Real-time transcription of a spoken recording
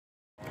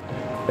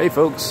Hey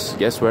folks,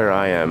 guess where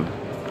I am?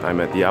 I'm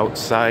at the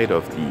outside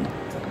of the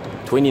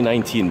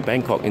 2019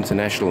 Bangkok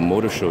International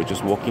Motorshow,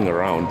 just walking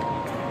around,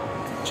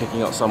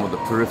 checking out some of the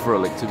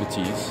peripheral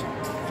activities.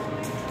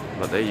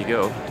 But there you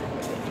go.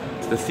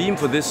 The theme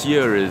for this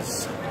year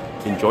is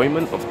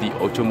enjoyment of the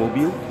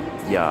automobile.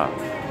 Yeah,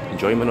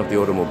 enjoyment of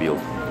the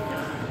automobile.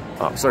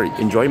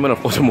 Enjoyment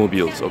of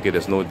automobiles. Okay,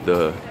 there's no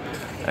the.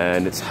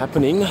 And it's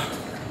happening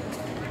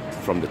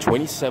from the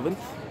 27th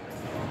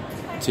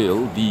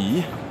till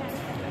the...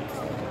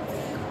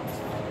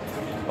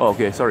 Oh,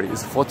 okay, sorry,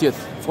 it's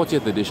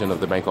 40th edition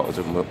of the Bangkok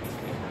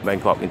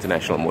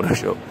International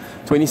Motorshow.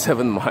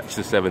 27th March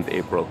to 7th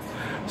April.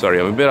 Sorry,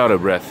 I'm a bit out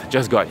of breath.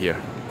 Just got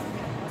here.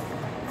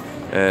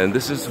 And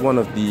this is one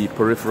of the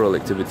peripheral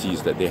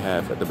activities that they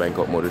have at the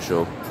Bangkok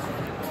Motorshow.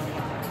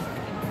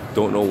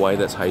 Don't know why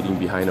that's hiding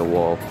behind a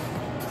wall.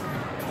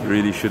 It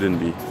really shouldn't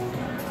be.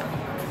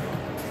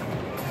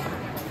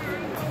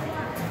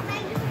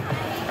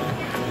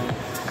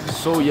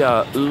 So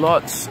yeah,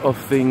 lots of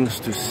things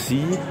to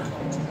see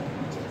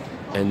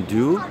and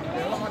do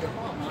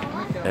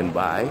and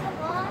buy.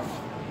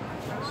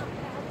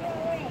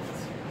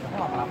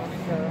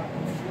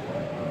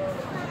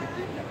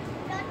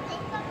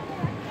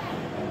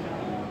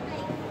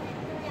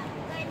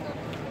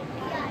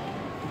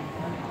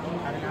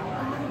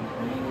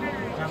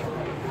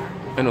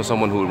 I know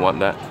someone who would want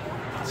that.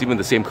 It's even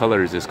the same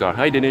color as this car.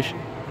 Hi Dinesh.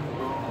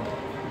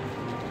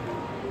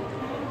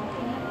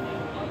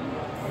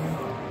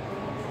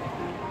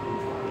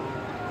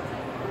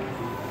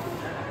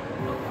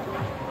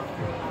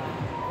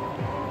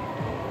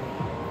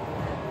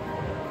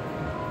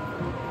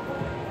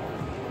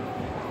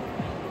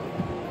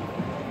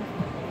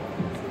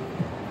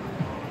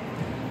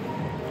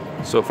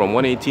 So from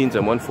 118s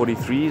and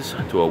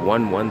 143s to a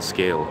 1/1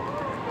 scale.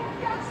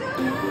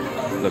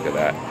 Look at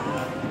that.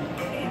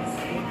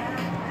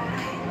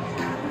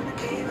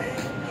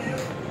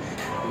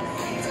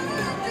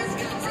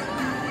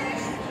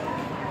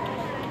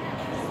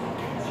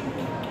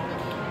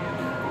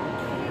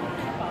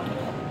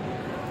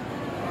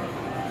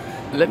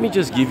 Let me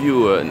just give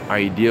you an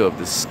idea of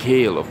the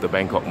scale of the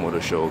Bangkok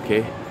Motorshow,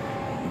 okay?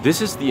 This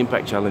is the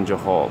Impact Challenger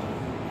Hall.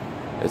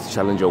 It's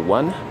Challenger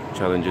 1,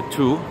 Challenger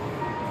 2,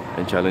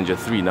 and Challenger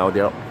 3. Now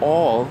they're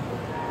all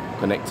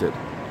connected.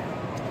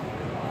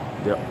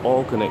 They're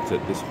all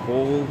connected. This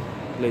whole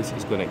place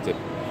is connected.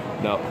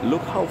 Now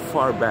look how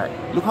far back.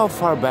 Look how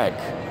far back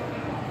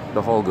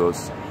the hall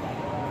goes.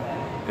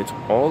 It's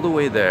all the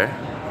way there,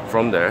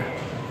 from there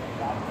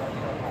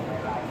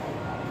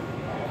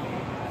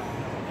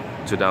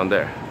to down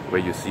there, where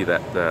you see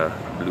that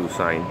blue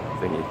sign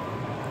thingy.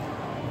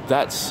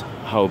 That's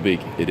how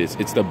big it is.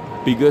 It's the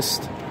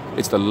biggest,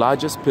 it's the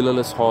largest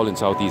pillarless hall in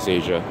Southeast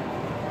Asia.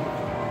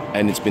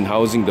 And it's been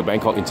housing the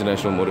Bangkok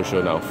International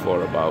Motorshow now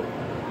for about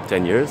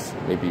 10 years,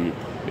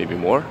 maybe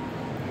more.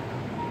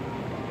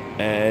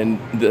 And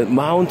the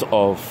amount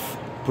of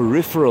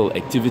peripheral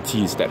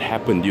activities that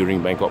happen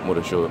during Bangkok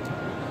Motorshow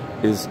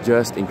is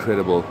just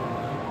incredible.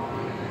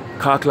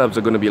 Car clubs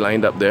are going to be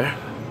lined up there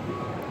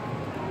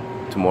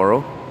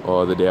tomorrow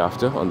or the day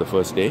after, on the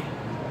first day.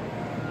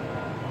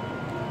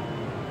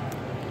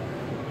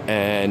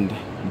 And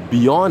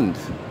beyond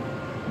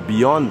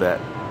that,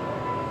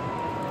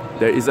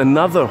 there is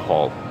another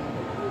hall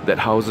that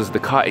houses the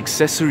car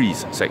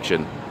accessories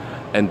section,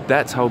 and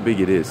that's how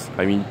big it is.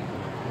 I mean,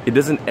 it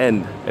doesn't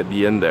end at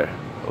the end there,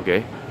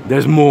 okay?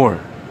 There's more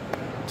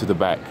to the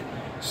back.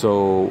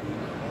 So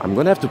I'm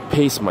gonna have to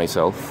pace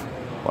myself,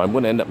 or I'm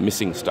gonna end up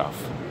missing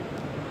stuff.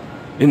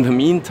 In the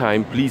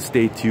meantime, please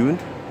stay tuned,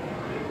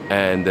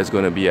 and there's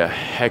gonna be a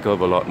heck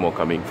of a lot more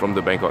coming from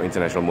the Bangkok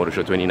International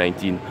Motorshow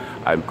 2019.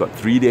 I've got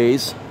 3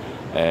 days,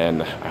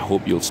 and I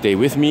hope you'll stay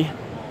with me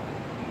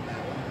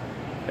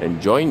and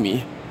join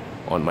me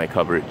on my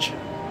coverage.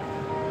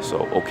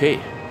 So, okay,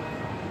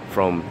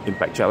 from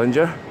Impact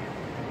Challenger,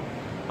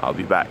 I'll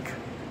be back.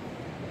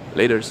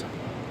 Laters.